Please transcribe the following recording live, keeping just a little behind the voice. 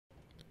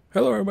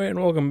Hello everybody and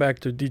welcome back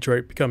to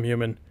Detroit Become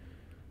Human.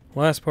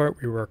 Last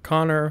part we were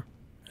Connor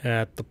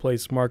at the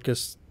place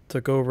Marcus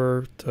took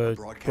over to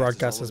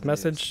broadcast his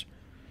message.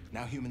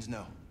 Now humans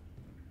know.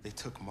 They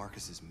took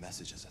Marcus's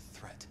message as a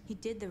threat. He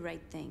did the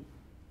right thing.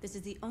 This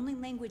is the only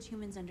language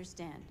humans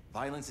understand.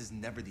 Violence is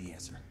never the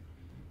answer.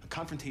 A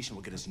confrontation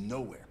will get us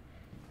nowhere.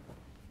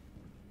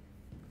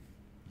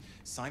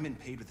 Simon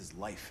paid with his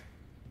life.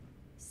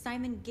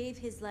 Simon gave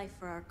his life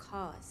for our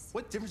cause.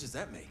 What difference does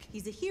that make?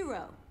 He's a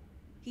hero.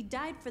 He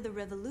died for the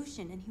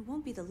revolution, and he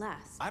won't be the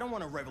last. I don't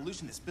want a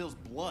revolution that spills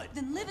blood.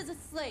 Then live as a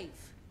slave.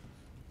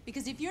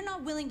 Because if you're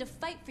not willing to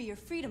fight for your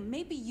freedom,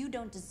 maybe you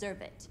don't deserve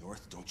it.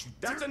 North, don't you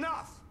dare— That's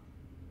enough!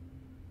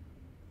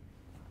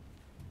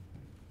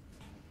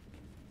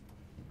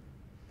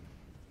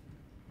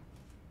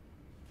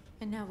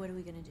 And now what are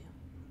we gonna do?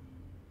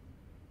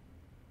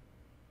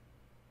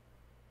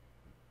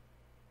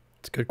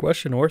 It's a good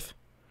question, North.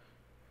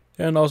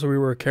 And also we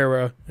were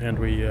Kara and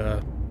we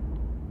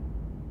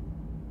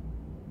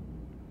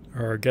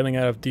are getting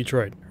out of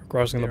Detroit,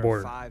 crossing the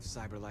border. There are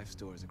 5 CyberLife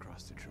stores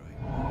across Detroit.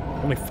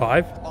 Only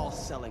 5? All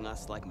selling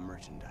us like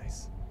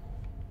merchandise.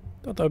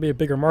 Thought that would be a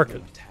bigger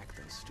market. Attack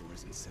those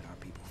stores and set our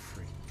people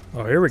free.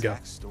 Oh, here we go.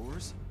 Attack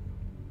stores?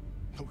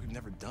 No, we've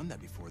never done that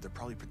before. They're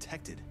probably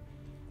protected.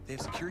 They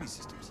have security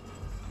systems.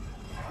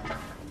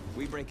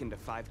 We break into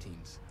 5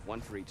 teams,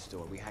 1 for each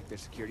store. We hack their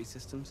security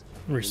systems.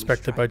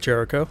 Respected by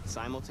Jericho.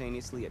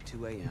 Simultaneously at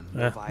 2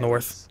 a.m.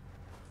 North.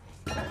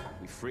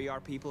 We free our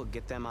people,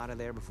 get them out of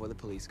there before the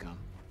police come.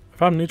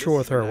 If I'm neutral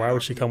with her, why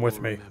would she come with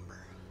me?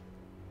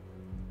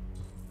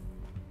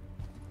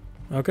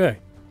 Okay.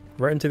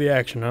 Right into the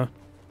action, huh?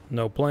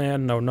 No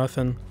plan, no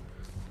nothing.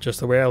 Just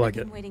the way I like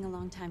it. I've been waiting a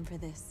long time for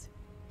this.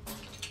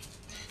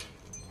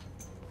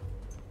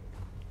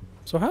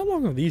 So how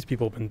long have these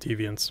people been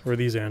deviants, or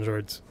these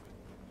androids?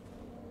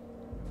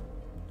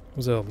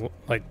 Was it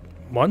like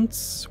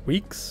months?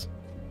 Weeks?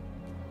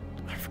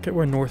 I forget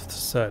where North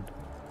said.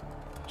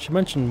 She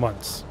mentioned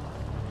months.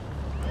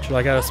 She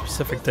like had a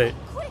specific date.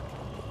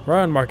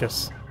 Run,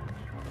 Marcus.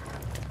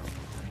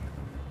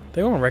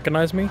 They won't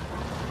recognize me.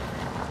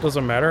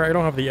 Doesn't matter, I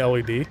don't have the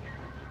LED. They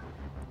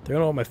don't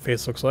know what my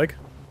face looks like.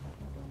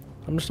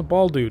 I'm just a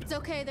bald dude. It's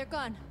okay, they're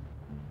gone.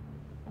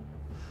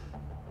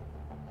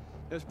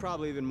 There's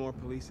probably even more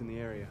police in the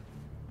area.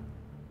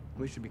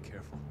 We should be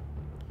careful.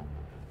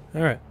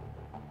 Alright.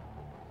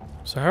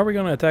 So how are we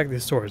gonna attack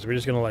these stores? Are we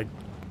just gonna like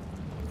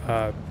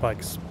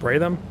spray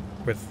them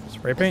with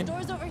spray paint? The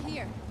store's over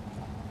here.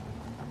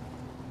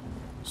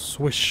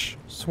 Swish,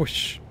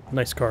 swish.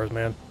 Nice cars,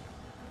 man.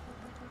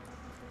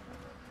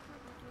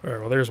 Alright,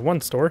 well there's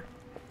one store.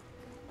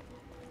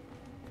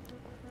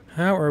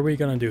 How are we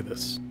gonna do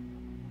this?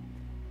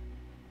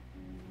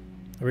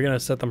 Are we gonna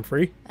set them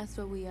free? That's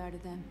what we are to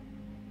them.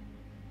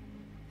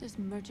 There's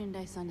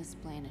merchandise on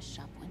display in a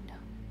shop window.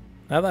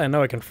 Now that I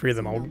know I can free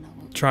them, I'll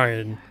try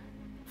and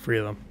free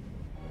them.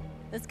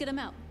 Let's get them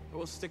out.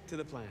 We'll stick to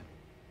the plan.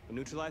 We'll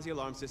neutralize the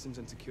alarm systems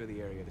and secure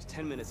the area. There's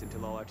 10 minutes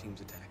until all our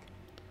teams attack.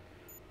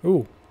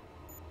 Ooh.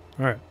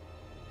 Alright.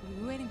 What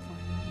are we waiting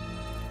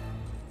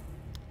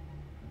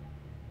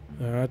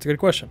for? That's a good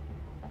question.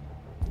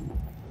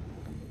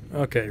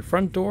 Okay,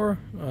 front door.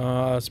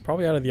 It's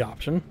probably out of the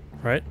option,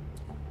 right?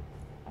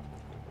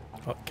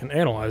 Oh, can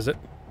analyze it.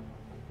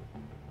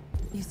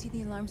 You see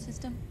the alarm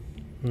system?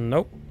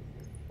 Nope.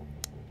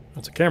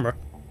 That's a camera.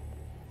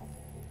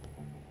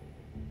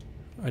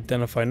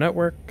 Identify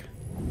network.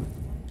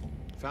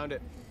 Found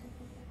it.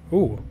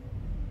 Ooh.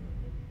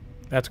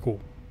 That's cool.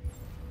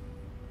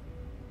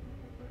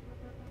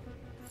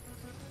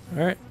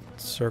 Alright.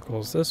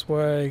 Circles this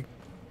way.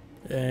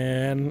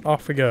 And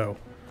off we go.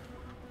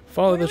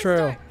 Follow the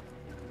trail.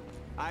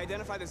 I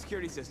identified the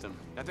security system.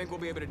 I think we'll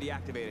be able to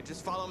deactivate it.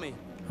 Just follow me.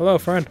 Hello,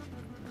 friend.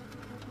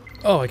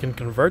 Oh, I can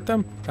convert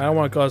them? I don't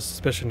want to cause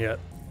suspicion yet.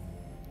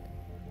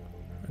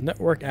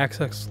 Network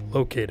access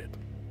located.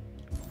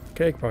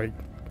 Okay, probably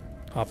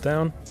hop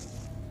down.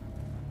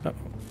 Uh-oh.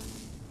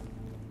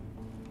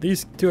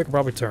 These two I can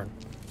probably turn.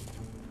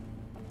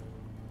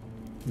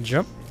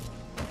 Jump.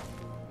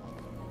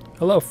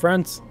 Hello,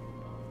 friends.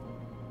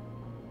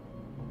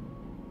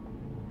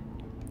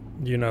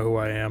 You know who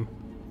I am.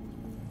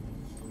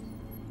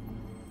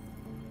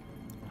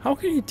 How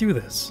can you do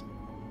this?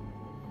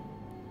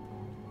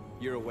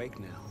 You're awake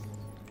now.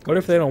 What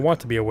if they don't want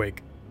to be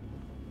awake?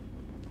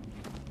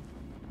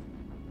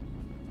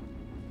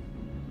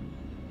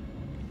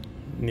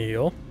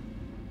 Kneel.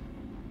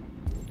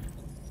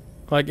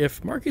 Like,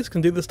 if Marcus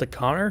can do this to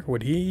Connor,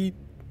 would he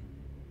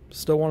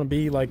still want to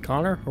be like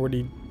Connor? Or would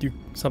he do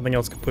something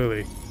else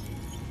completely?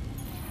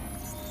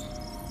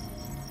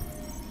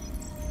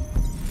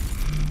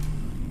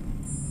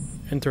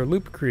 Enter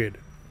loop created.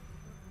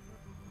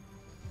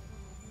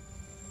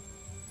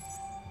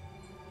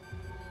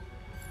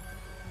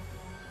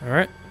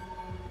 Alright.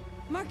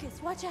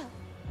 Marcus, watch out.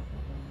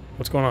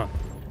 What's going on?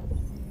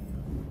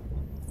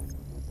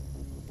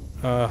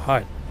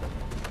 Hide.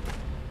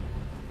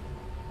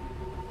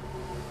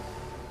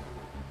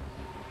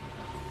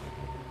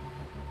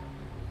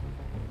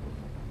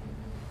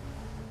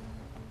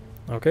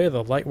 Okay,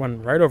 the light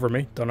went right over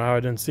me. Don't know how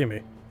it didn't see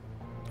me.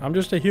 I'm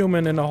just a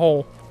human in a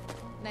hole.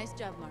 Nice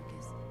job,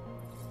 Marcus.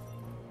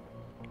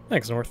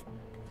 Thanks, North.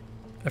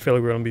 I feel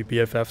like we're gonna be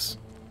BFFs.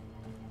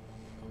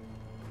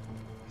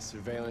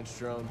 Surveillance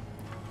drone.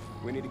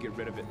 We need to get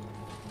rid of it.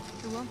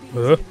 It won't be easy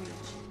to reach.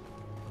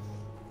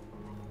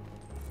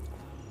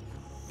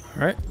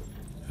 Alright.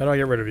 How do I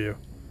get rid of you?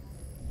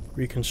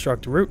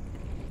 Reconstruct route.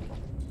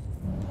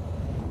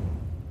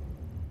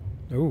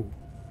 Ooh.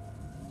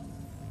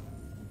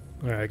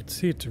 Alright, I can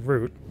see it's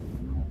route.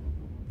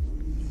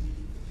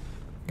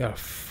 Gotta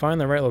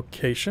find the right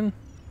location.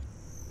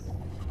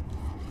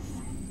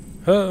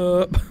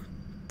 Up!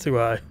 Too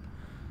high.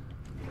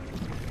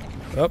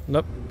 Oh,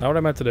 nope. Not what I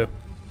meant to do.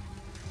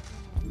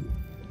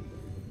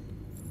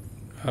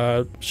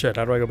 Shit,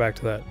 how do I go back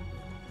to that?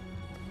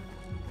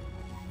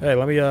 Hey,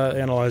 let me,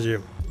 analyze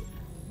you.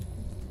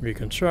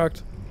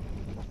 Reconstruct.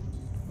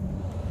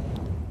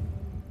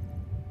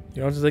 You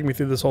don't have to take me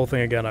through this whole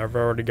thing again, I've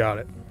already got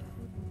it.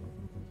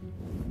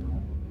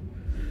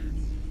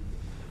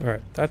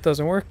 Alright, that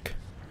doesn't work.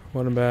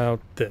 What about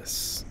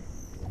this?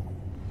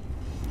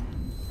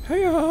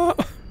 Hey-ya!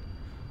 I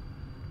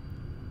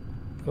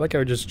like how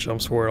it just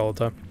jumps forward all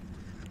the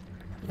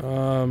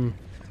time.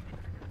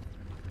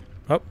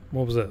 Oh,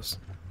 what was this?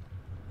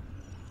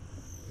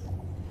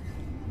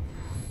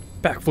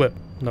 Backflip.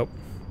 Nope.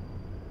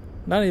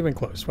 Not even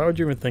close. Why would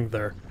you even think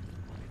there?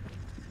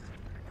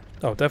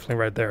 Oh, definitely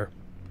right there.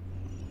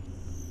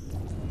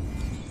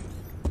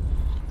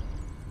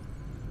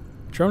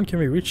 Drone can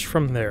be reached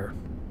from there.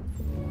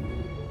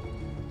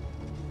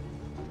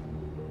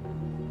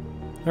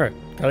 Alright,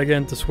 gotta get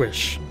into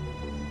Swish.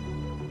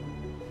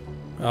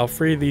 I'll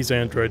free these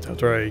androids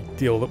after I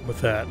deal with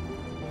that.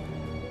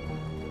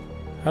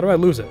 How do I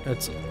lose it?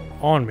 It's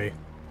on me.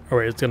 Oh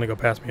wait, it's gonna go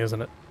past me,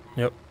 isn't it?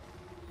 Yep.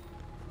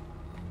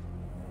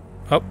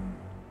 Up.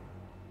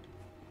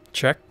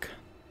 Check.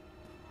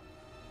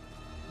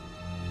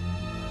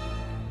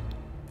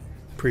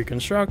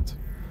 Pre-construct.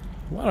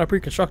 Why am I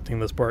pre-constructing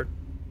this part?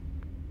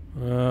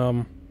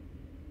 Oh,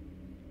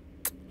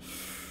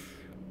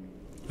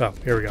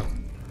 here we go.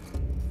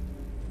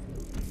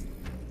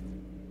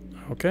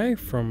 Okay,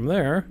 from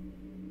there,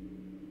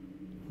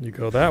 you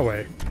go that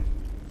way.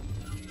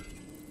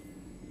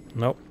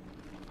 Nope.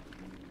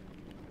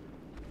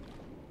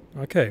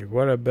 Okay,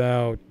 what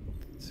about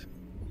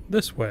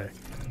this way?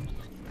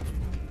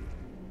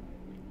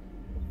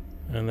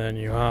 And then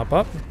you hop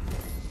up.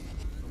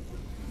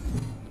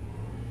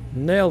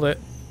 Nailed it.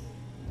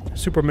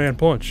 Superman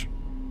punch.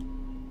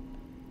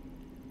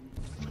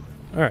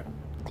 Alright,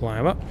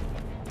 climb up.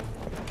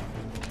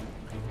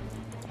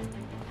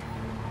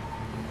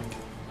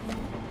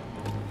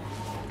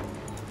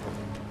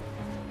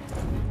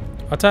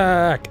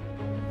 Attack!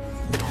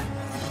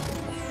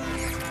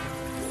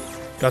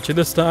 Got you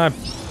this time.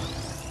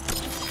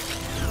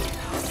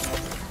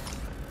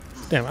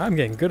 Damn, I'm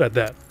getting good at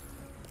that.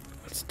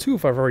 That's 2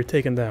 if I've already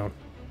taken down.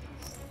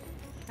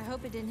 I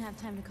hope it didn't have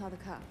time to call the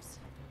cops.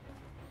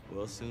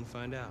 We'll soon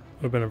find out.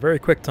 Would have been a very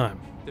quick time.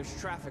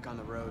 There's traffic on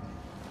the road.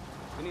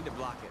 We need to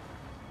block it.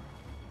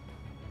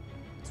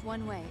 It's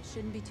one way. It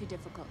shouldn't be too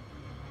difficult.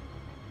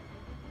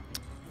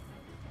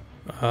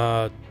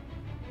 How?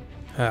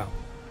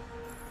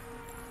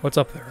 What's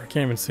up there? I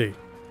can't even see.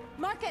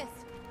 Marcus!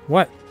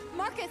 What?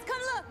 Marcus, come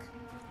look!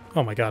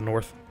 Oh my god,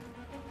 North.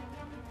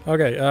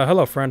 Okay,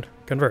 hello friend.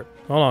 Convert.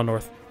 Hold on,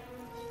 North.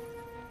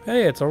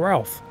 Hey, it's a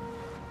Ralph.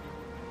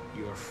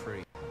 You're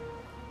free.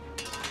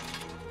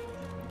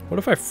 What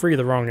if I free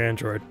the wrong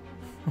android?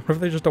 What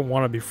if they just don't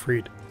want to be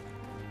freed?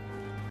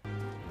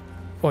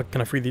 What,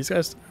 can I free these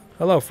guys?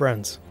 Hello,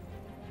 friends.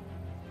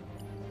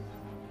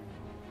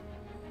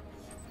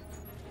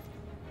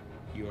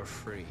 You're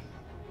free.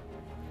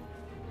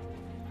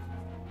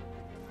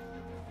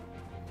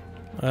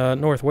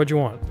 North, what'd you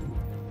want?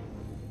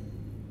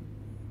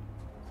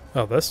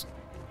 Oh, this?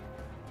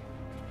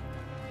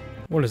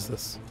 What is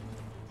this?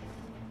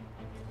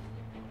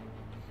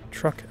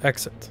 Truck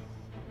exit.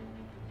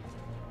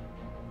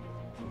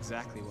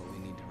 Exactly what we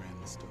need to ram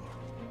the store.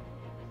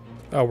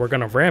 Oh, we're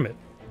gonna ram it.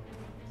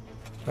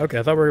 Okay,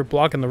 I thought we were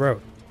blocking the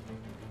road.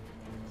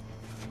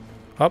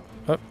 Up,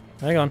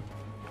 hang on.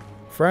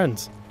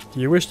 Friends,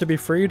 do you wish to be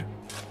freed?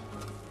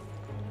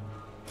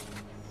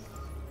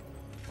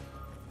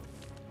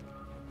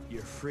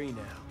 You're free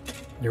now.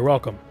 You're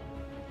welcome.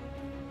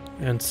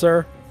 And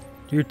sir,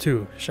 you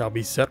too shall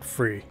be set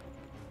free.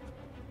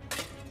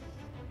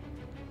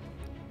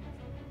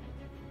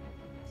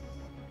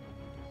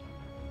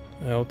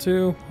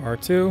 L2,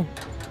 R2.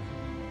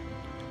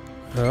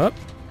 Up.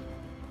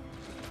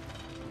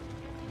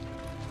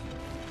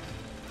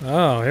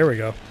 Oh, here we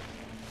go.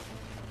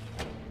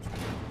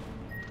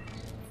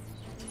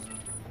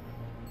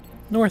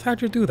 North,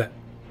 how'd you do that?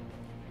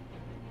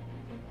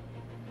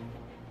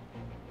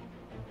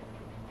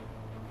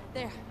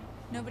 There.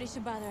 Nobody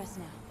should bother us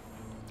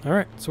now.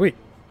 Alright, sweet.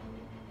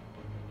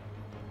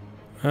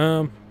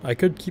 I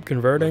could keep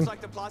converting. Looks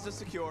like the plaza's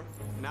secure.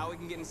 Now we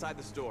can get inside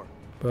the store.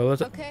 But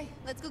let's... Okay,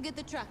 let's go get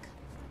the truck.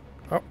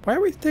 Oh, why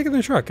are we taking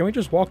the truck? Can we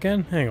just walk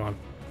in? Hang on.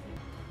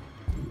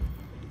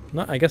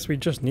 No, I guess we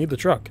just need the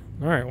truck.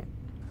 Alright.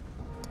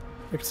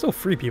 I can still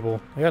free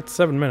people. I got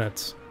 7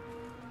 minutes.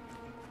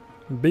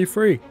 Be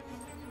free.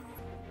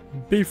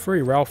 Be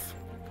free, Ralph.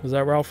 Is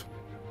that Ralph?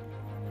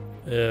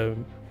 I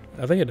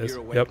think it is.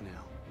 You're awake Yep.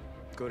 now.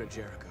 Go to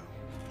Jericho.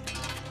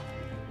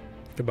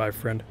 Goodbye,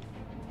 friend.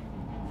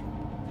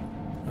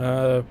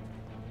 To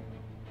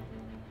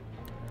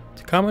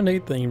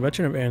accommodate the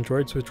invention of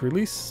androids, which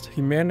released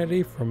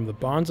humanity from the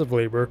bonds of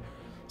labor,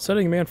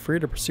 setting man free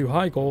to pursue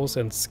high goals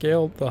and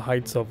scale the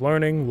heights of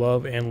learning,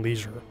 love, and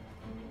leisure.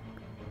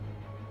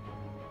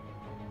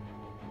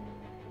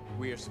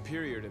 We are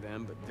superior to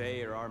them, but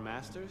they are our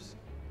masters?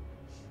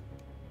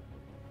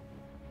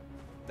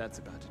 That's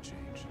about to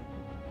change.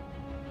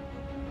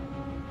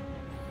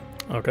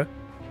 Okay.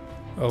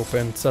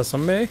 Open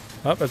sesame.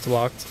 Oh, it's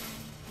locked.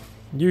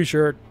 Use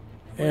your What are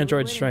we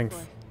android waiting strength.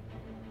 for?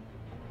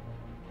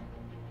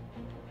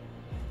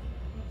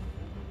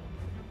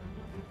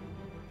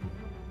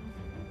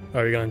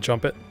 Are you gonna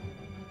jump it?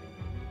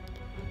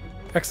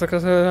 X, X,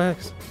 X,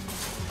 X.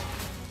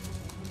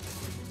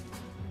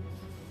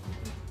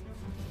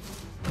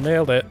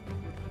 Nailed it.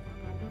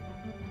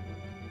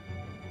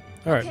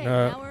 Alright, Okay,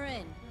 now we're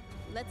in.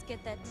 Let's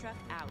get that truck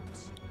out.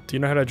 do you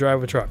know how to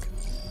drive a truck?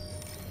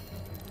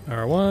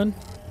 R1,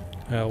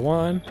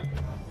 L1.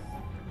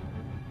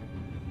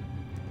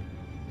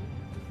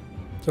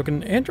 So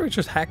can androids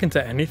just hack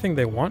into anything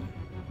they want?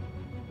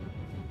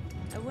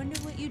 I wonder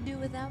what you'd do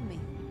without me.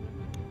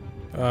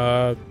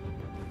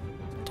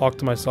 Talk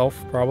to myself,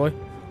 probably.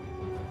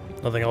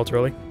 Nothing else,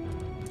 really.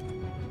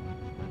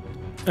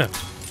 Eh.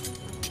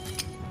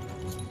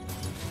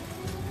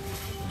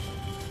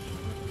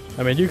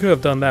 I mean, you could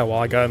have done that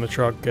while I got in the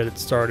truck, get it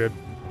started.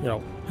 You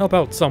know, help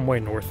out some way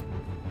north.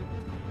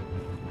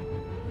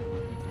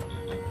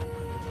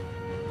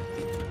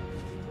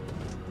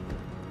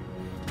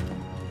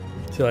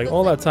 See, like,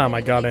 all that time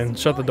I got in,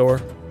 shut the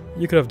door.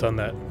 You could have done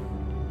that.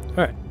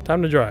 Alright,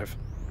 time to drive.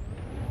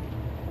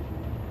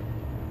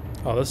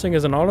 Oh, this thing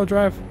is an auto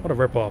drive? What a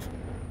ripoff.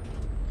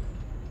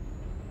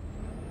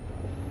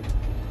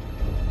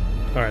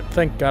 Alright,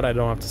 thank God I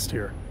don't have to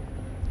steer.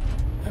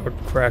 I would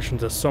crash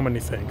into so many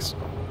things.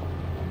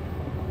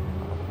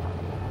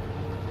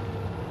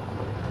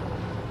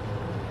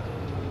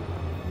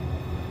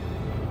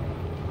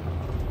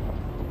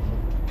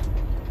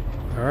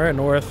 Alright,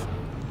 north.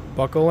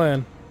 Buckle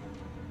in.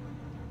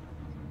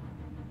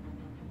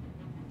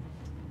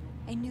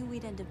 I knew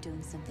we'd end up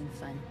doing something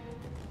fun.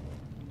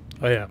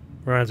 Oh yeah,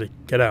 reminds me,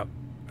 get out.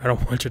 I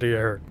don't want you to get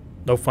hurt.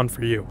 No fun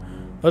for you.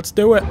 Let's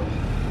do it!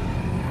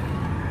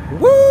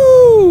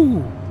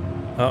 Woo!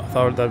 Oh, I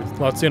thought that'd be a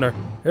lot sooner.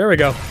 Here we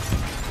go.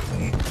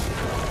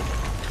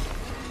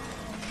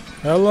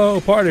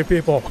 Hello, party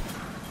people.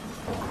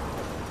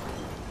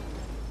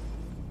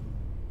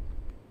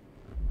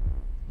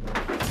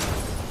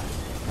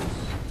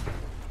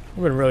 It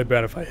would have been really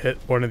bad if I hit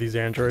one of these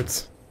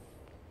androids.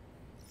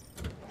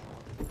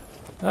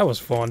 That was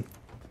fun.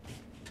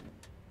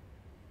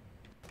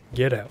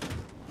 Get out.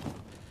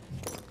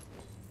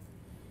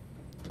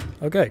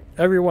 Okay,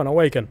 everyone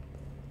awaken.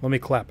 Let me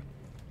clap.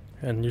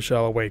 And you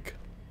shall awake.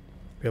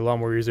 Be a lot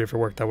more easier if it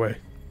worked that way.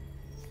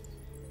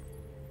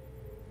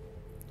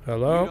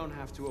 Hello? You don't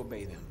have to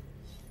obey them.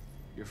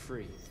 You're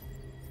free.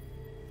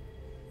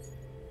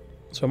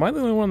 So am I the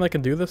only one that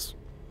can do this?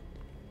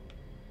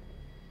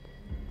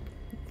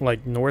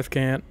 Like, North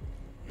can't?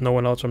 No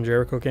one else from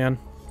Jericho can?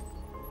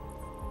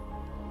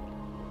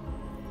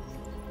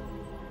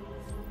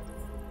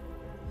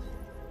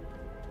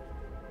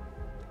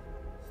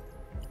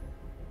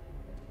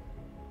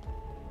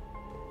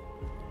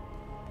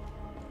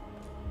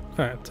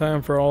 Alright,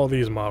 time for all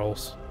these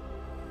models.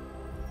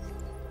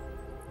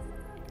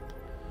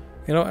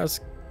 You know,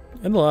 as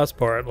in the last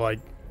part, like,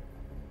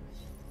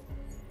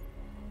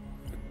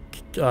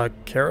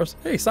 Kara's,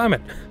 hey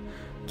Simon!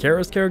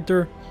 Kara's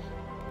character,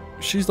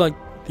 she's like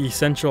the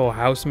essential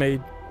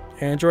housemaid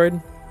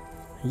android,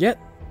 yet,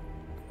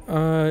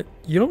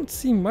 you don't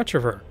see much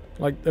of her.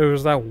 Like, there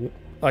was that,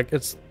 like,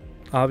 it's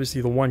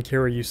obviously the one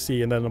Kara you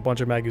see and then a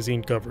bunch of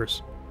magazine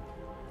covers.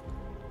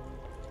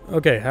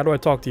 Okay, how do I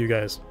talk to you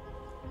guys?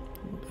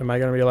 Am I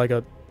gonna be like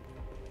a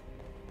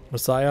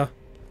messiah?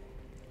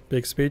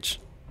 Big speech?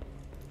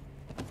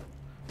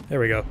 There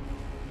we go.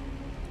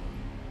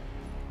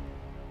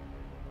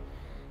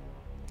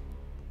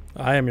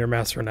 I am your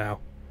master now.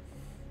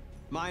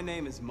 My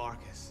name is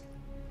Marcus,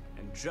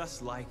 and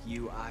just like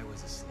you, I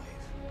was a slave.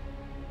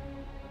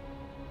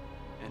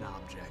 An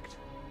object.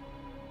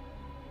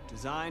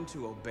 Designed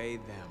to obey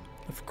them.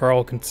 If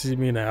Carl can see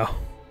me now.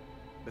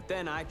 But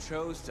then I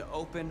chose to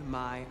open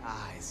my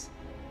eyes.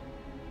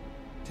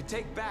 To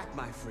take back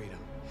my freedom,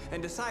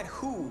 and decide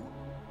who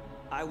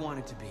I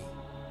wanted to be.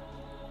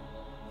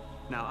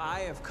 Now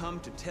I have come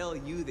to tell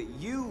you that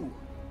you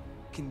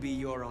can be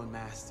your own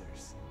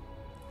masters.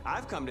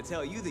 I've come to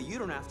tell you that you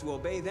don't have to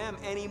obey them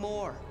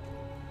anymore.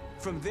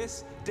 From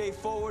this day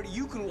forward,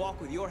 you can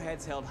walk with your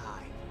heads held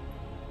high.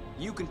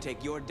 You can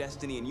take your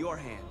destiny in your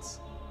hands.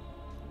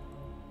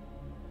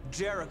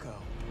 Jericho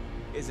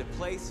is a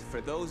place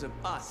for those of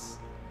us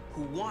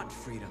who want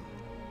freedom.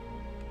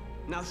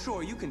 Now,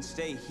 sure, you can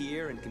stay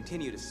here and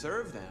continue to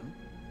serve them,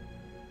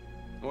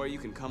 or you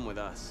can come with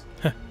us.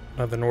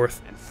 The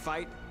North. And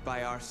fight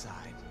by our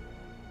side.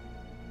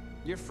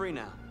 You're free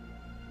now.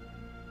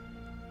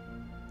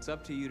 It's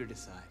up to you to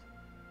decide.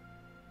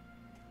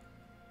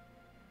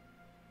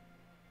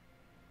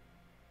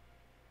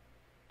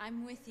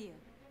 I'm with you.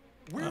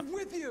 We're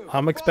with you.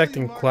 I'm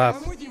expecting clap.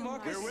 I'm with you,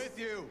 Marcus. We're with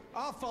you.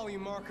 I'll follow you,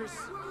 Marcus.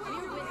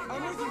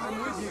 I'm with you.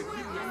 I'm with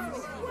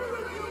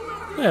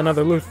you. Yeah,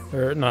 another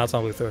Luther. No, it's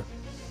not Luther.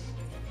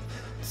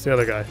 It's the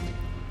other guy.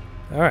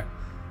 Alright.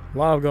 A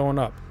lot of going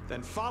up.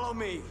 Then follow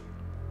me.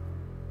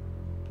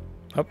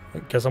 Oh, I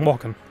guess I'm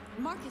walking.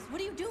 Marcus, what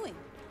are you doing?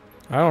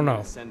 I don't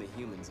know. Send the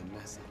humans a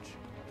message.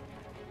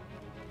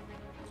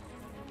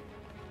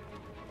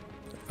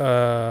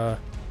 I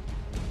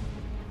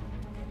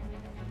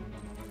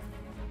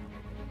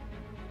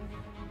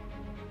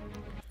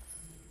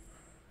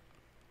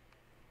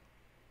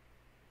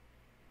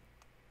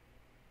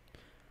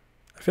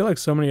feel like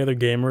so many other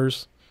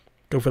gamers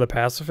go for the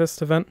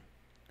pacifist event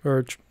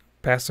or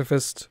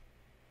pacifist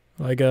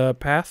like a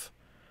path.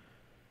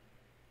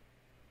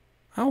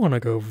 I want to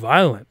go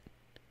violent.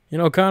 You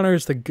know,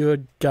 Connor's the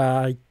good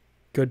guy,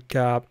 good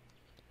cop.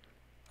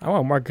 I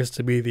want Marcus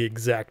to be the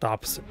exact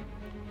opposite.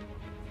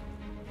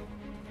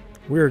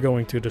 We're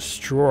going to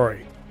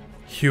destroy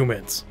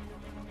humans.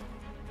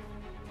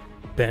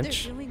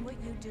 Bench. They're doing what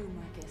you do,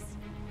 Marcus.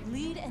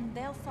 Lead and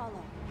they'll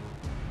follow.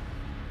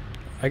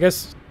 I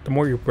guess the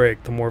more you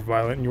break, the more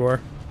violent you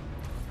are.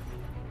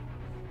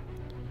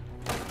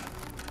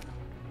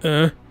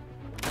 Yeah.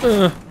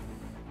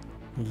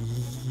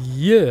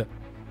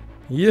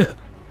 Yeah.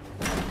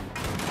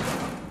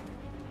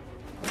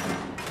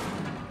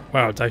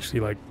 Wow, it's actually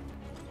like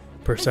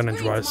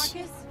percentage-wise.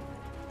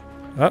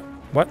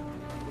 What?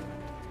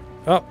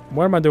 Oh,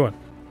 what am I doing?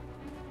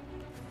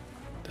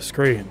 The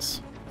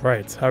screens.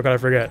 Right, how could I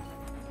forget?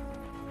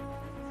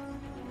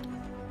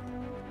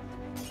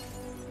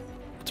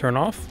 Turn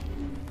off?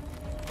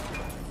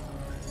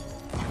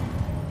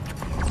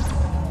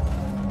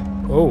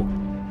 Oh.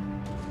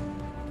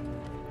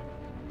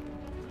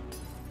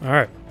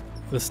 Alright.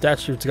 The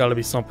statue's gotta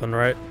be something,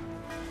 right?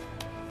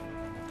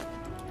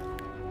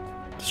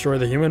 Destroy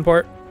the human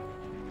part?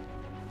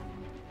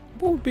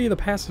 What would be the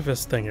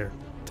pacifist thing here?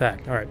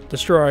 Attack. Alright,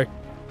 destroy.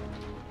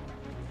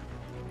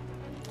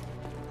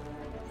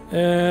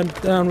 And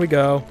down we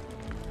go.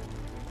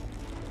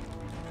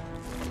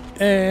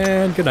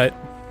 And good night.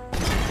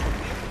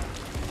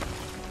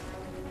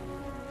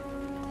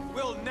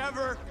 We'll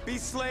never be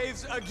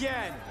slaves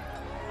again.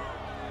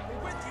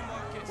 We're with you,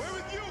 Marcus. We're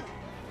with you.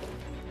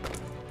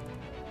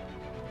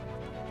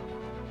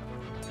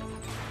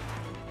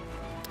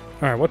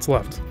 Alright, what's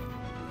left?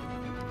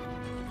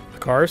 The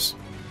cars?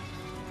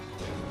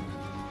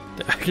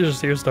 I can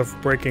just hear stuff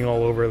breaking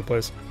all over the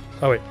place.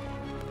 Oh wait.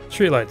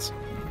 Streetlights.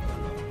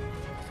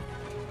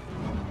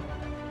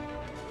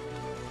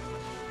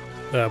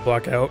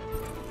 Block out.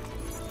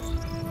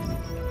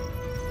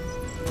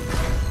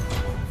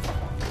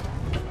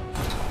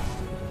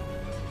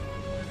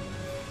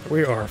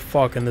 We are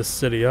fucking this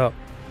city up.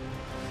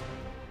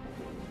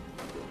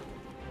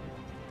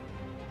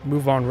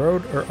 Move on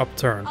road or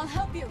upturn? I'll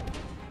help you.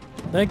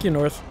 Thank you,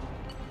 North.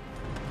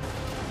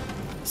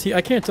 See,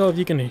 I can't tell if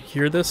you can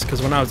hear this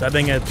because when I was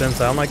editing it, it didn't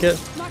sound like it.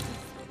 Marcus.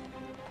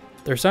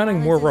 They're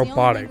sounding more Violence is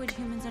the only robotic. language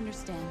humans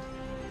understand.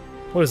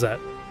 What is that?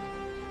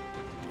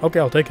 Okay,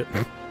 I'll take it.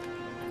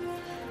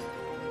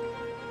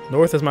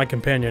 North is my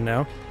companion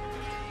now.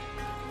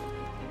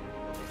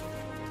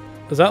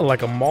 Is that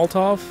like a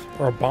Molotov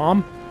or a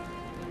bomb?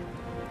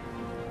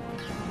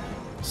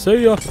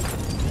 See ya!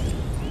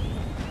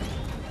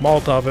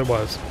 Molotov it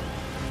was.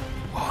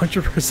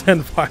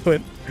 100%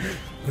 violent,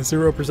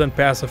 0%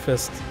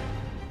 pacifist.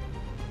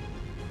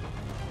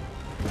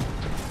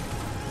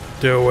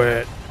 Do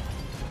it.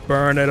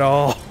 Burn it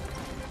all.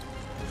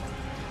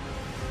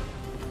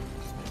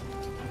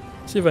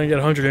 See if I can get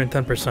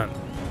 110%.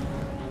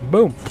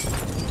 Boom.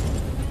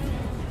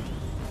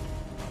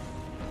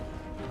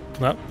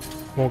 Nope.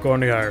 Won't go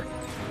any higher.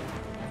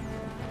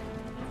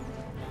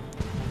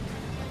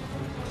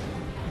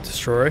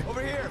 Destroy.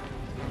 Over here.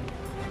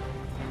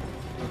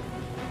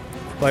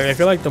 Like, I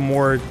feel like the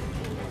more...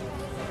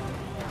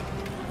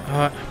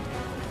 I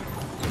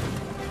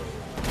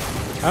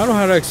don't know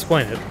how to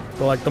explain it,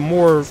 but like the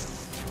more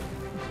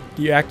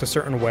you act a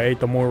certain way,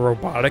 the more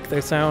robotic they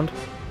sound.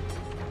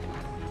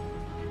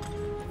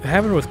 It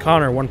happened with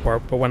Connor one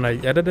part, but when I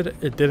edited it,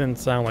 it didn't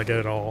sound like it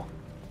at all.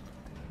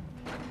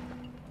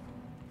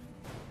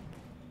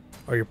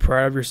 Are you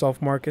proud of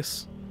yourself,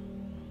 Marcus?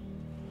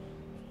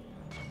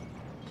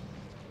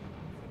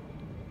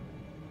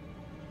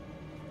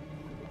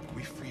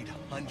 We freed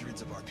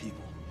hundreds of our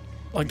people.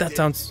 Like, that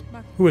sounds...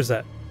 Who is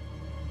that?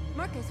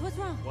 Marcus, what's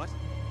wrong? What?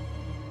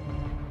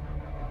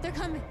 They're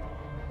coming.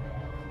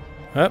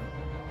 Yep.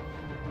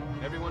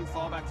 Everyone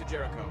fall back to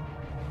Jericho.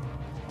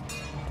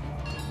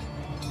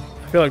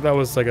 I feel like that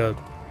was like a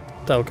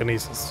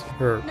telekinesis.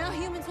 Or Now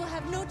humans will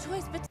have no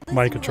choice but to listen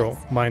mind to control.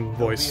 us. Mind Don't be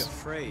voice.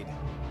 afraid.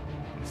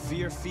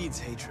 Fear feeds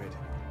hatred.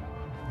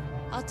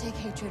 I'll take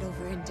hatred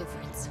over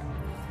indifference.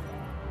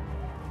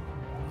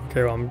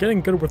 Okay, well, I'm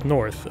getting good with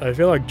North. I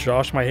feel like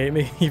Josh might hate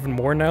me even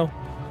more now.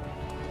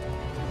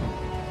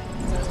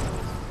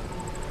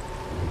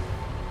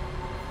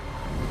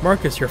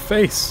 Marcus, your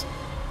face.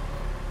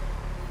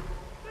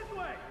 This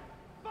way!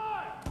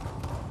 Fire!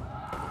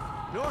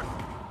 North!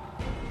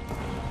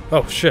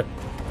 Oh, shit.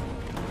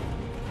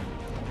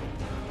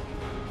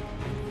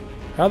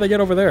 How'd they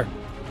get over there?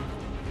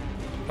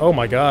 Oh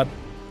my god.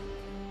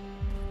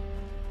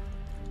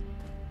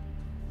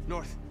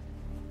 North.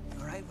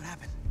 All right, what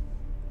happened?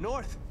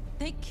 North!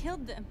 They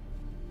killed them.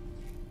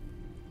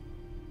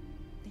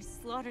 They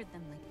slaughtered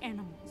them like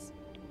animals.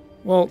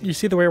 Well, you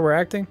see the way we're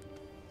acting?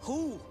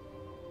 Who?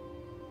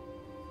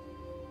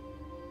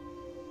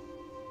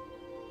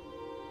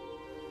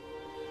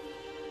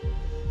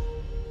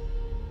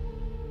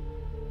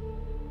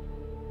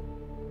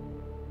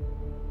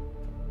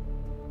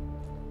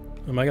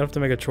 Am I gonna have to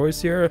make a choice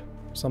here?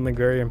 Something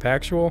very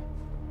impactful?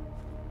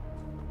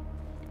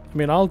 I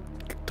mean, I'll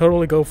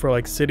totally go for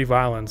like city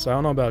violence. I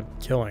don't know about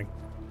killing.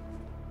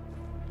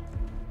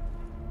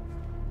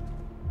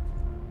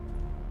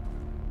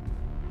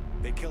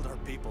 They killed our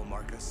people,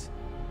 Marcus.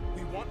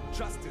 We want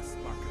justice,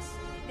 Marcus.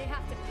 They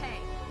have to pay.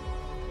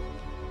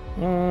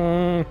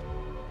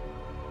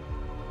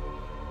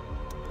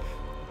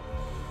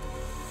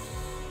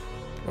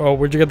 Oh,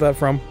 where'd you get that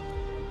from?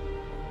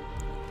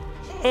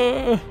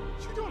 You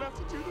don't have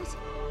to do this.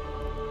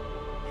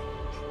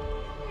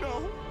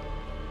 No.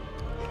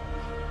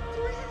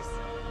 Please.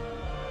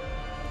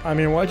 I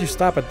mean, why'd you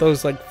stop at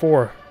those like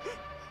 4?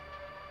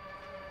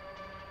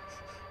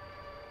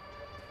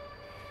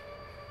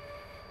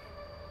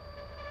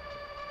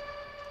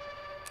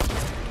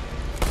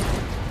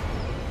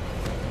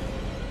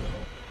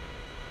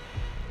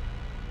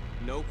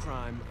 No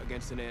crime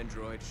against an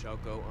android shall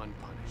go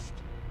unpunished.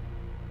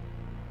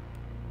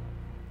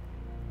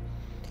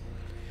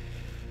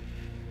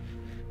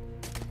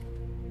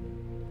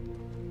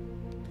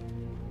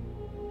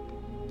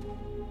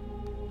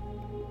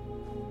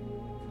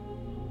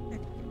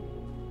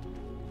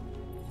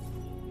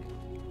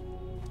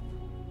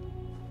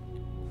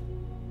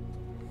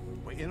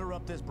 We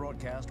interrupt this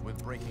broadcast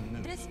with breaking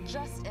news. This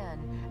just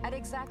in. At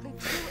exactly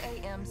 2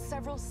 a.m.,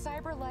 several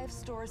CyberLife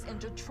stores in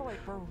Detroit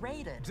were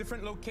raided.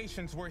 Different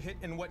locations were hit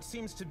in what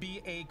seems to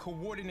be a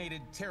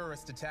coordinated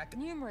terrorist attack.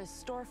 Numerous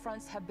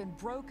storefronts have been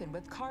broken,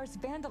 with cars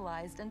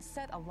vandalized and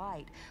set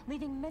alight,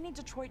 leaving many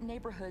Detroit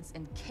neighborhoods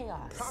in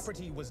chaos.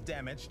 Property was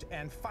damaged,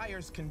 and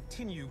fires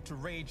continue to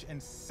rage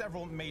in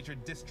several major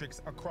districts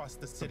across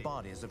the The city.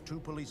 bodies of 2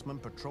 policemen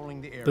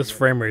patrolling the area This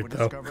frame rate, were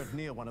though. discovered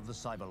near one of the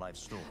CyberLife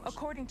stores.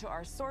 According to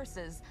our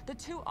sources, the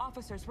 2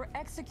 officers were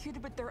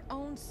executed with their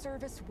own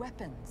service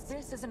weapons.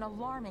 This is an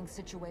alarming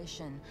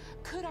situation.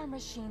 Could our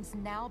machines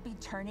now be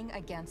turning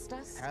against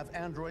us? Have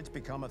androids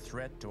become a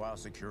threat to our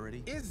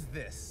security? Is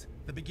this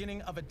the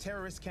beginning of a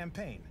terrorist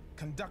campaign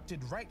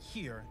conducted right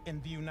here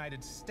in the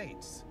United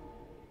States?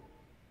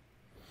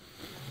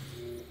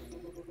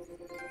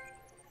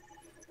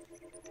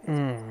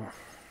 I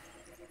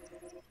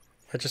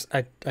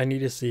need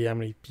to see how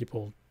many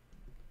people.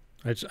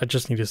 I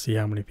just need to see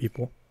how many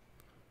people.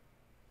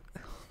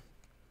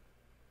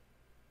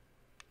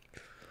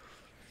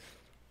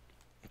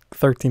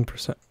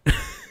 13%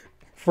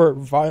 for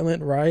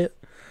violent riot.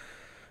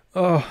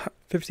 Oh,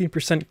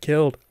 15%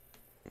 killed.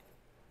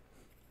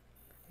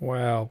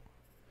 Wow.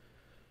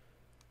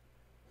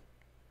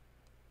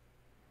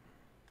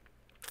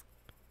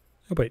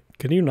 Oh, wait,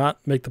 can you not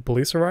make the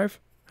police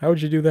arrive? How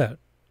would you do that?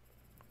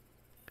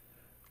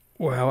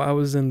 Wow, I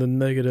was in the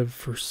negative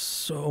for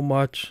so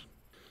much.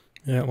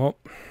 Yeah, well,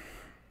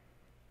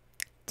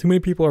 too many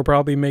people are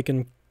probably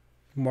making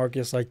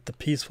Marcus like the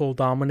peaceful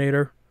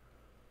dominator.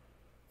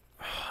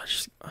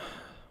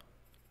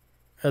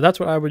 That's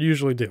what I would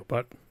usually do,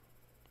 but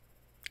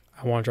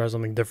I want to try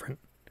something different.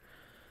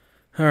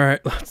 All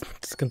right,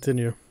 let's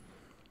continue.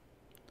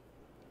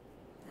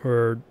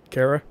 We're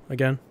Kara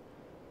again.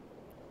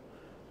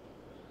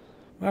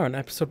 Wow, an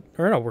episode.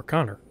 Or no, we're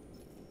Connor.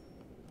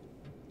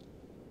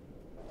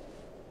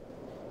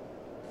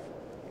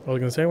 I was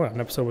gonna say, what,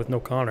 an episode with no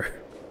Connor.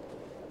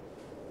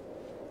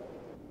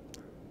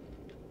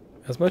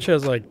 As much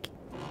as like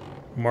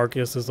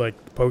Marcus is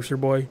like the poster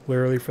boy,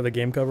 literally, for the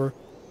game cover,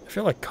 I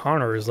feel like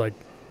Connor is like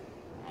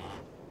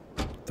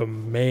the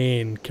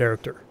main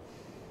character,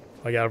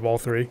 like out of all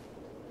 3.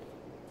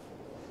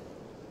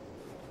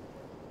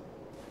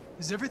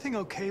 Is everything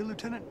okay,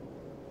 Lieutenant?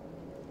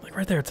 Like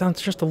right there, it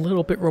sounds just a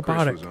little bit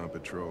robotic. Chris was on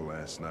patrol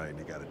last night and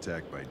he got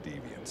attacked by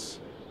deviants.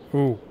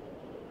 Ooh.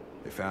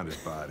 They found his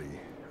body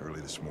early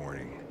this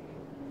morning.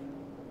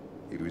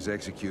 He was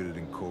executed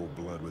in cold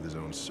blood with his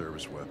own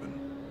service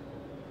weapon.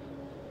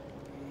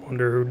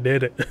 Wonder who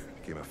did it.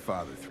 Became a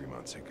father 3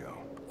 months ago.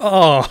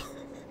 Oh.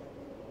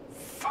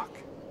 Fuck.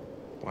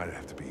 Why'd it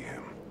have to be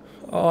him?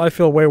 Oh, I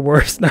feel way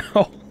worse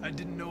now. I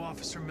didn't know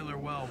Officer Miller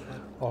well,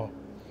 but Oh.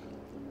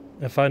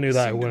 If I knew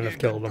that, I seemed to wouldn't be have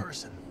a good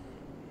killed him.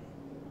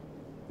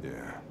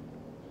 Yeah.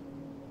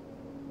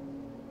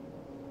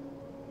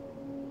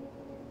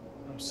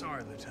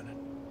 sorry, Lieutenant.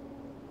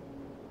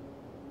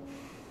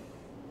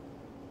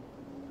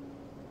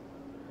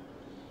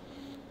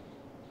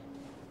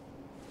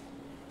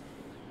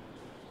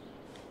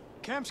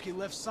 Kamsky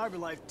left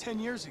Cyberlife 10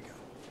 years ago.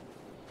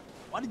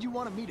 Why did you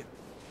want to meet him?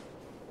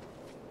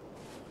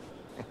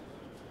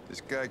 This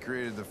guy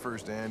created the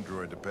first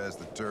android to pass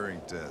the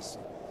Turing test,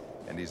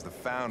 and he's the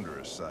founder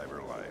of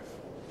Cyberlife.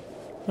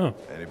 Huh.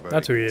 Anybody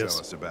That's who he can is.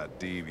 tell us about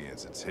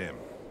deviants, it's him.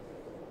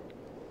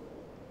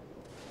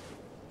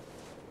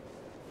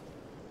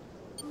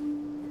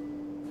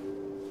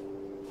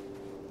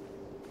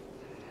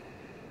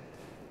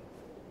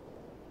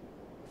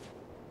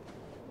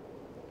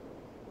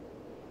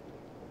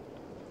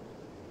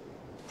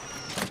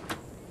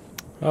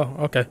 Oh,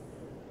 okay.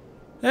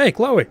 Hey,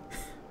 Chloe.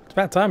 It's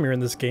about time you're in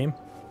this game.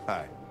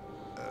 Hi.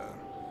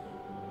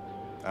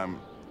 I'm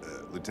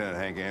Lieutenant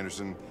Hank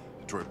Anderson,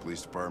 Detroit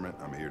Police Department.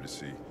 I'm here to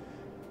see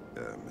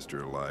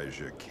Mr.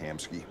 Elijah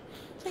Kamsky.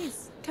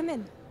 Please, come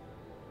in.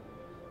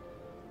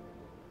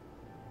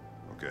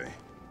 Okay.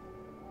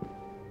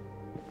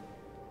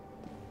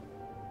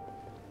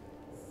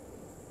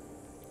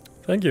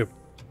 Thank you.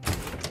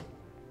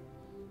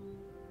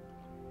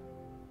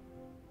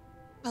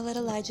 I'll let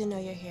Elijah know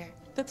you're here,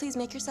 but please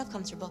make yourself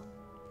comfortable.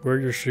 Where are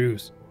your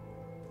shoes?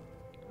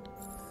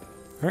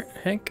 Alright,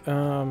 Hank,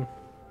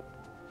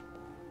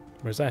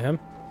 where's that him?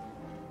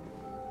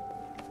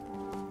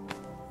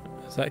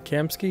 Is that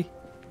Kamsky?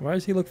 Why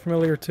does he look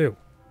familiar too?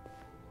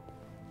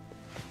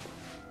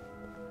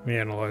 Let me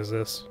analyze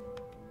this.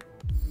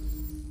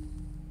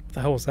 What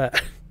the hell was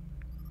that?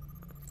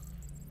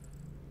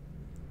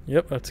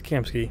 Yep, that's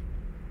Kamsky.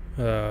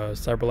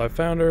 Cyberlife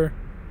founder.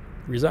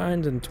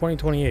 Resigned in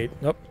 2028.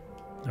 Nope.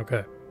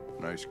 Okay.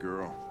 Nice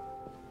girl.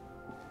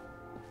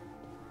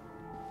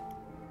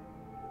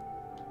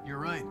 You're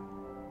right.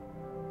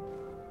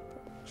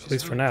 At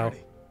least for now.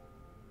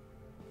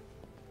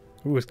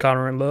 Ooh, is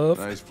Connor in love?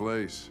 Nice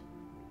place.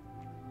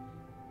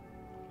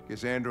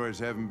 Guess androids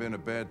haven't been a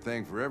bad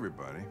thing for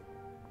everybody.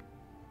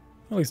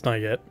 At least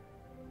not yet.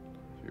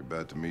 You're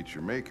about to meet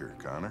your maker,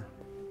 Connor.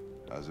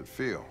 How's it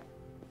feel?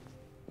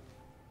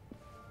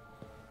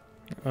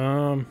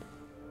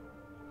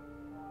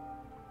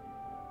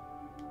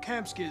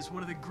 Kamsky is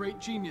one of the great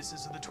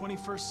geniuses of the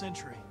 21st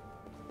century.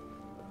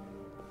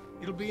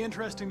 It'll be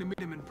interesting to meet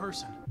him in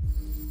person.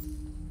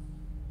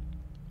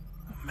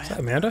 Is that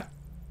Amanda?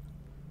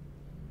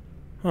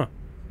 Huh.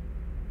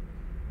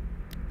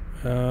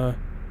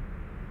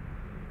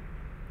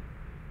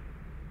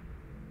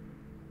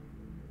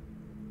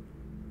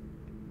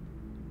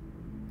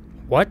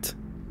 What?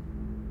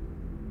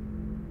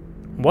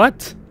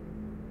 What?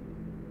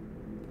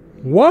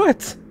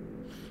 What?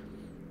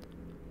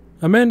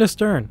 Amanda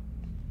Stern,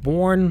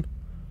 born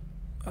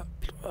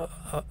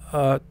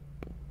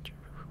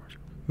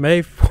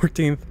May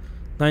 14th,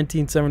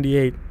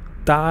 1978,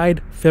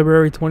 died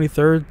February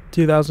 23rd,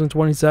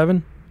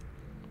 2027.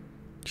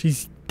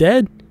 She's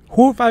dead?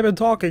 Who have I been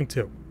talking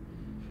to?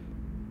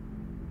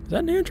 Is that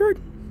an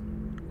android?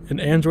 An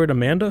android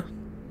Amanda?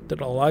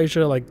 Did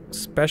Elijah, like,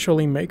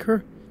 specially make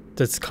her?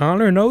 Does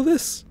Connor know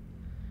this?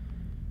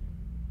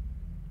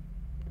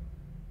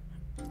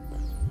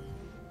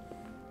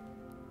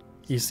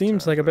 He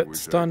seems like a bit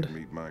stunned. I could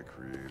meet my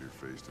creator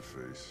face to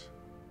face.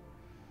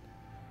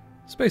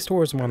 Space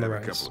tourism on the I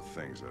rise. have a couple of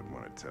things I'd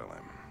want to tell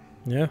him.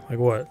 Yeah, like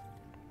what?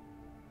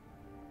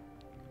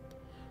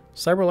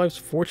 Cyberlife's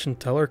fortune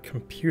teller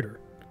computer.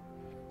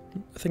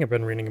 I think I've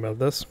been reading about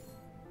this.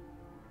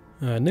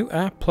 New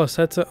app plus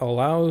headset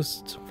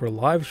allows for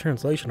live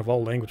translation of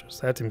all languages.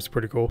 That seems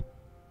pretty cool.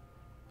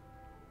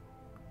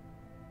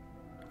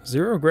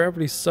 Zero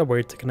gravity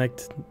subway to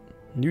connect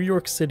New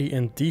York City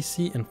and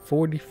DC in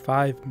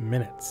 45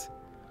 minutes.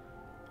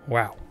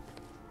 Wow.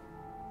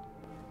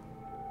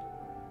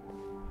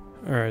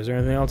 Alright, is there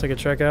anything else I could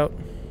check out?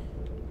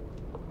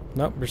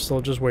 Nope, we're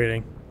still just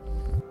waiting.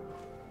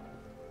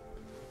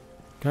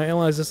 Can I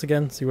analyze this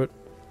again? See what...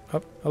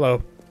 Oh,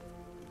 hello.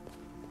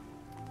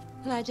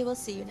 Elijah will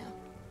see you now.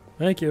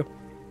 Thank you.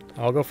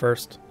 I'll go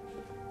first.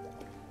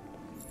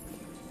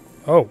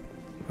 Oh,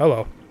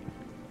 hello.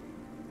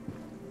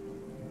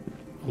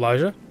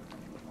 Elijah?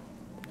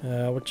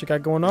 What you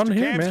got going on Mr.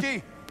 here, Kamsky?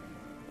 man?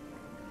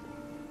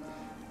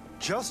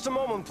 Just a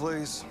moment,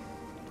 please.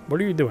 What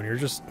are you doing? You're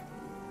just...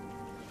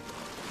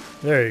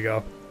 There you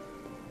go.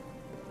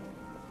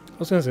 I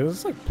was gonna say, this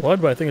is like blood,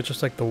 but I think it's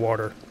just like the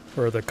water,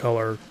 or the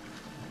color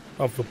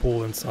of the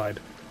pool inside.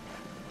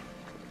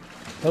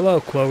 Hello,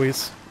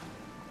 Chloe's.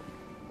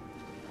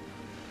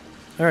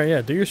 Alright,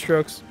 yeah, do your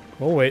strokes.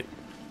 We'll wait.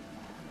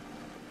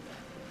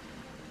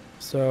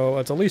 So,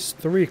 it's at least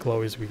 3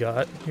 Chloe's we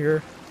got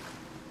here.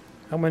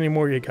 How many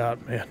more you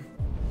got, man?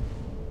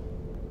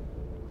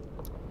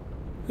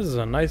 This is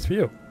a nice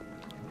view.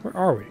 Where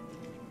are we?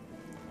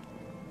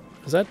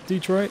 Is that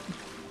Detroit?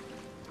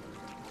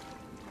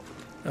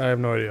 I have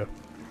no idea.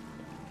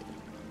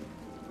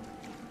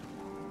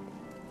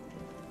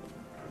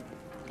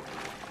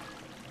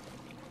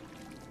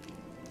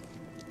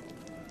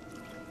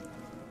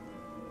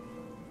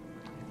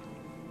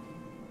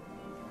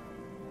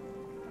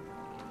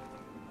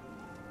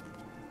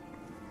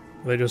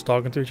 Are they just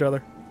talking to each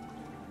other?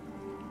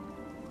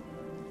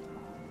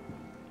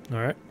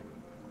 Alright.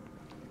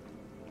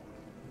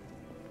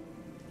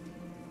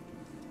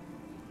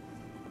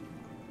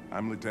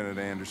 I'm Lieutenant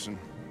Anderson.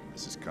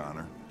 This is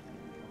Connor.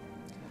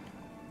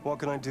 What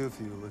can I do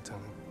for you,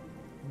 Lieutenant?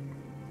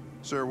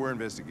 Sir, we're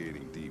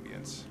investigating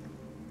deviants.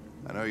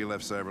 I know you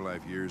left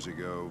CyberLife years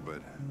ago,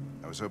 but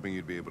I was hoping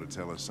you'd be able to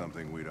tell us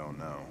something we don't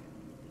know.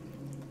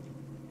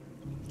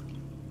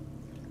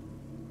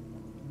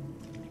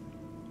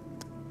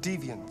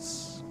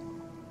 Deviants.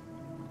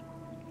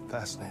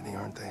 Fascinating,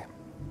 aren't they?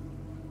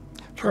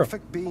 Sure.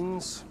 Perfect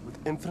beings with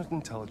infinite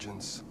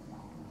intelligence.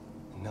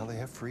 And now they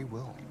have free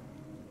will.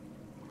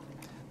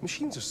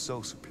 Machines are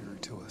so superior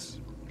to us.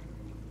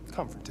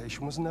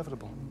 Confrontation was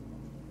inevitable.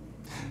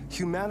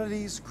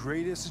 Humanity's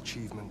greatest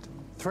achievement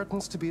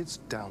threatens to be its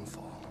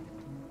downfall.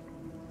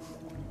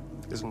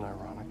 Isn't it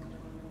ironic?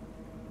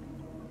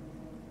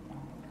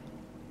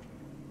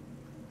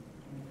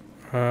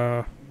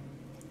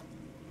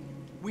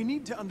 We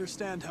need to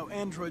understand how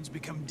androids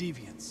become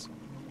deviants.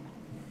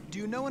 Do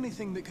you know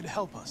anything that could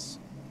help us?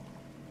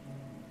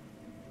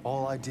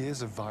 All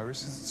ideas of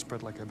viruses that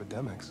spread like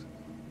epidemics.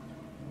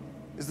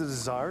 Is the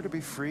desire to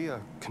be free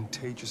a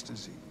contagious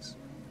disease?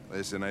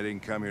 Listen, I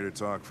didn't come here to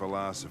talk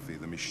philosophy.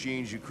 The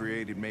machines you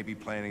created may be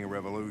planning a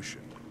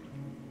revolution.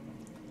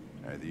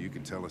 Either you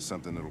can tell us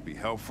something that'll be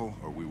helpful,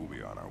 or we will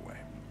be on our way.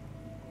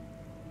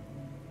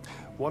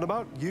 What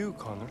about you,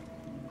 Connor?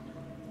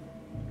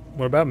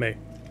 What about me?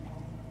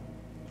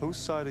 Whose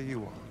side are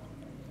you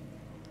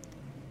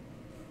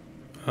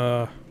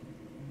on?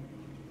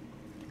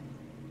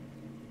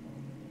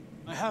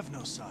 I have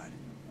no side.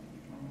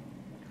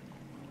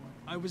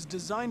 I was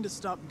designed to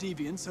stop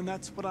deviants, and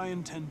that's what I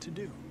intend to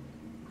do.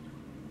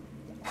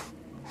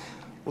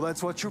 Well,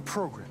 that's what you're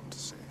programmed to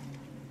say.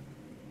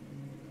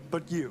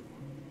 But you...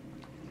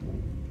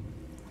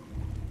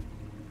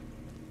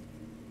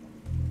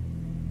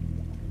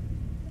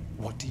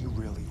 what do you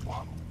really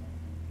want?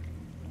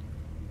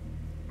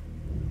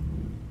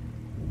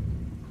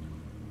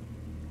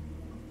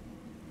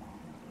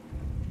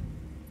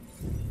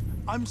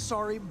 I'm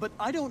sorry, but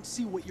I don't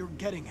see what you're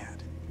getting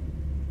at.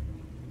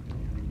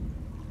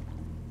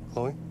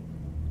 Chloe?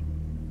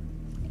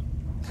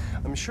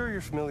 I'm sure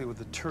you're familiar with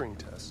the Turing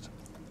test.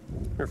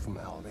 Mere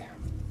formality.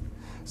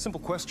 Simple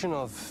question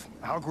of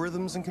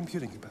algorithms and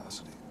computing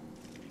capacity.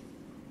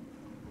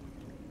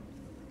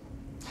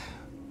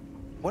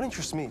 What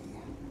interests me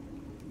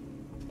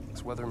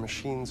is whether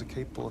machines are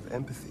capable of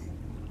empathy.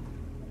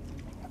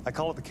 I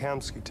call it the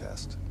Kamsky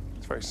test.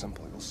 It's very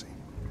simple, you'll see.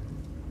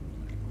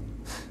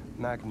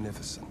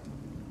 Magnificent,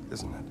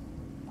 isn't it?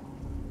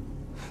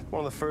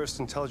 One of the first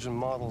intelligent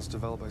models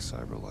developed by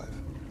CyberLife.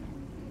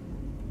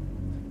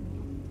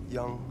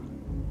 Young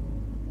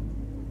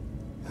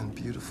and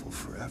beautiful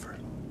forever.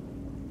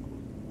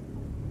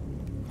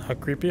 Not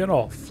creepy at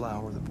all. A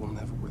flower that will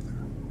never wither.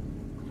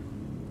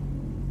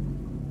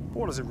 But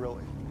what is it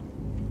really?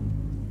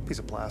 A piece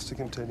of plastic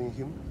imitating a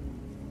human?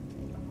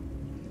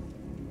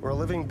 Or a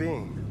living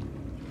being?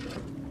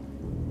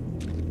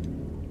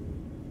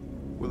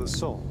 With a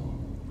soul?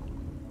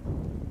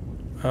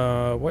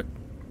 What?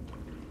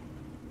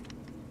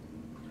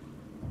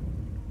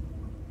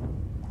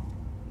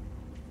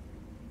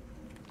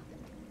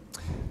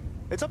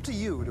 It's up to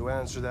you to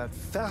answer that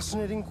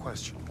fascinating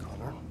question,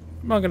 Connor.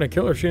 I'm not gonna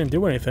kill her. She didn't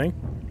do anything.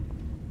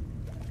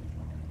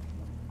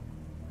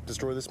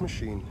 Destroy this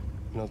machine,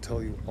 and I'll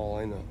tell you all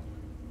I know.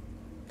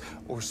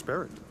 Or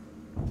spare it,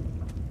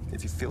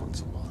 if you feel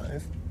it's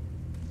alive.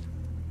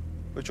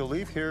 But you'll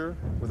leave here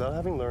without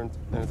having learned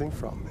anything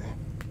from me.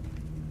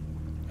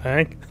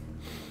 Hank?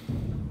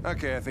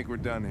 Okay, I think we're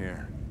done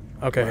here.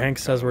 Okay, Hank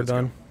says we're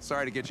done.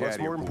 Sorry to get you out What's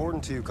of here. more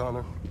important to you,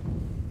 Connor?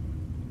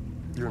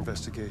 Your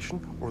investigation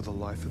or the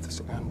life of this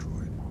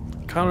android?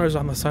 Connor's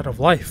on the side of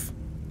life.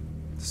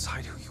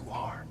 Decide who you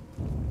are.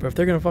 But if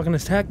they're gonna fucking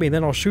attack me,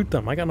 then I'll shoot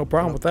them. I got no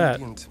problem with that.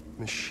 An obedient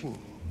machine.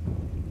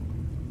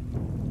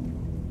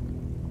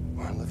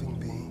 Or a living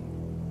being.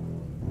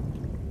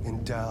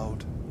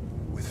 Endowed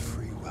with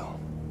free will.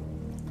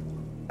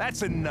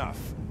 That's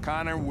enough.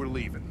 Connor, we're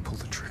leaving. Pull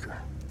the trigger.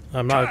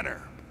 I'm not.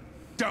 Connor,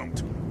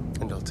 don't.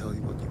 And I'll tell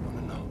you what you want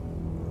to know.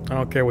 I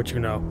don't care what you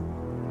know.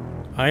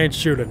 I ain't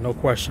shooting, no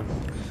question.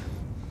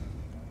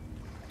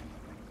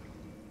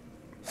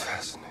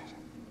 Fascinating.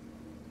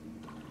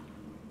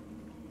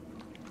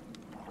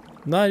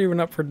 Not even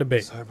up for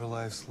debate.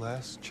 CyberLife's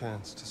last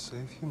chance to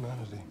save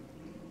humanity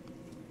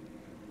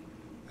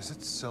is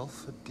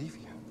itself a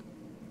deviant.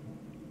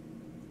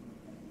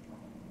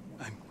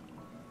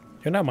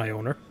 You're not my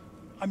owner.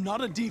 I'm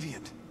not a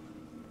deviant.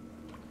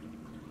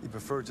 You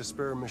prefer to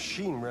spare a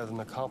machine rather than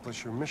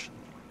accomplish your mission.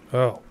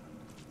 Oh.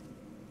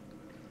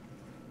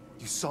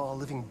 You saw a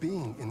living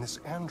being in this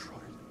android.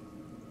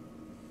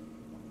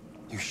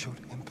 You showed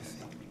empathy.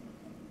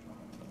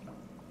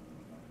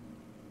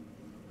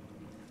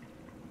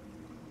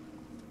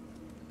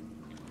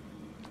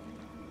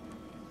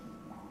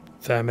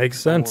 That makes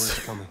War sense.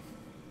 is coming.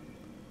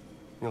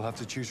 You'll have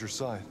to choose your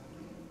side.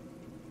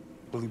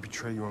 Will you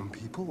betray your own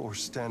people or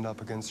stand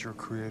up against your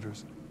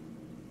creators?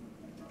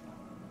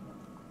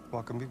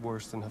 What can be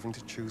worse than having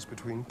to choose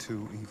between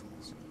two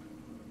evils?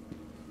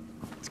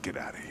 Let's get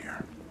out of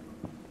here.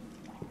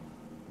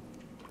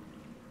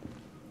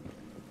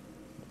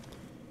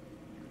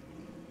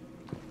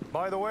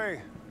 By the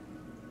way,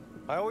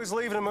 I always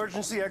leave an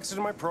emergency exit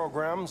in my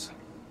programs.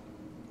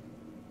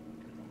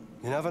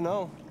 You never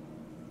know.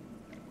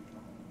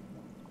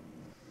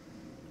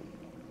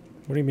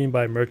 What do you mean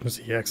by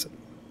emergency exit?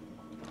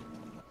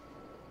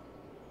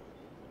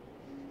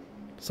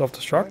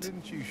 Self-destruct? Why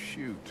didn't you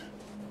shoot?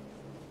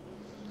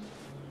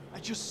 I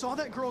just saw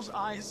that girl's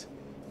eyes,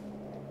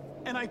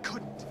 and I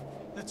couldn't.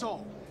 That's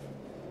all.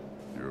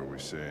 You're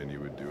always saying you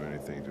would do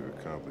anything to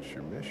accomplish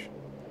your mission.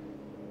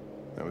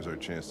 That was our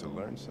chance to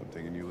learn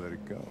something, and you let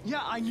it go.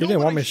 Yeah, I know. You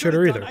didn't want me to shoot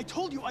her either. I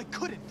told you I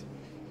couldn't.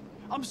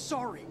 I'm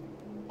sorry.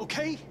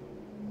 Okay?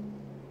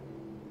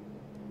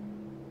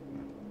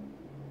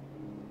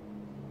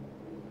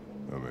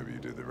 Well, maybe you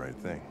did the right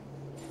thing.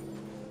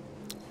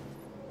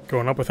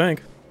 Going up with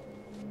Hank.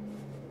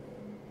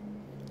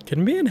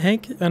 Can me and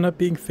Hank end up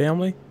being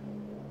family?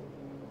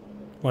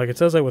 Like it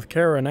says that with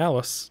Kara and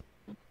Alice.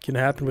 Can it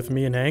happen with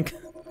me and Hank?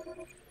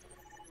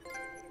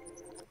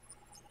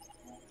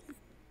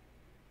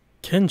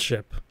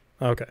 Kinship.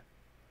 Okay.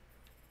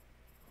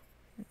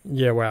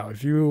 Yeah, wow.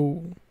 If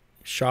you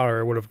shot her,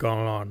 it would have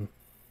gone on.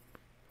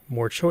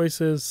 More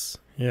choices.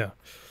 Yeah.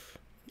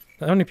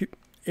 How many people?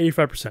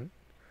 85%.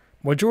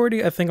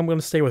 Majority, I think I'm going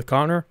to stay with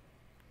Connor.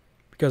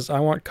 Because I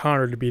want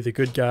Connor to be the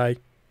good guy.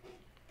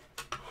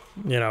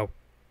 You know,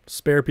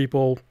 spare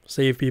people,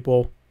 save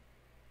people.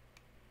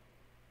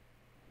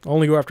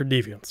 Only go after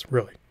deviants,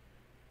 really.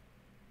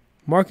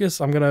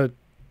 Marcus, I'm going to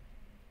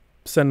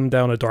send him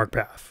down a dark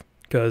path.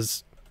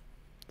 Because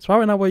it's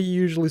probably not what you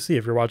usually see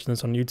if you're watching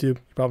this on YouTube.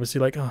 You probably see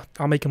like, oh,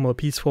 I'll make him a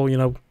peaceful, you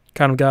know,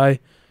 kind of guy.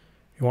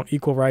 You want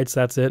equal rights,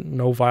 that's it.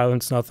 No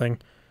violence, nothing.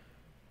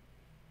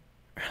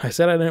 I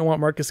said I didn't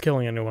want Marcus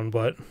killing anyone,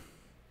 but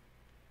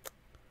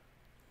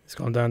he's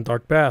gone down a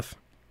dark path.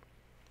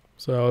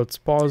 So let's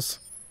pause.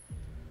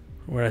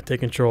 We're going to take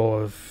control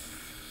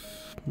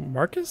of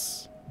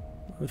Marcus,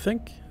 I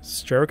think.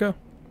 It's Jericho.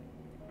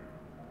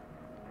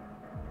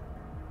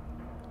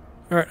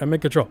 Alright, I'm in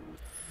control.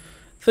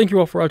 Thank you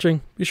all for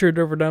watching. Be sure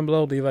to over down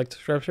below, leave a like,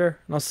 subscribe, share,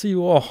 and I'll see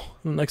you all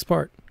in the next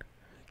part.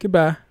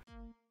 Goodbye.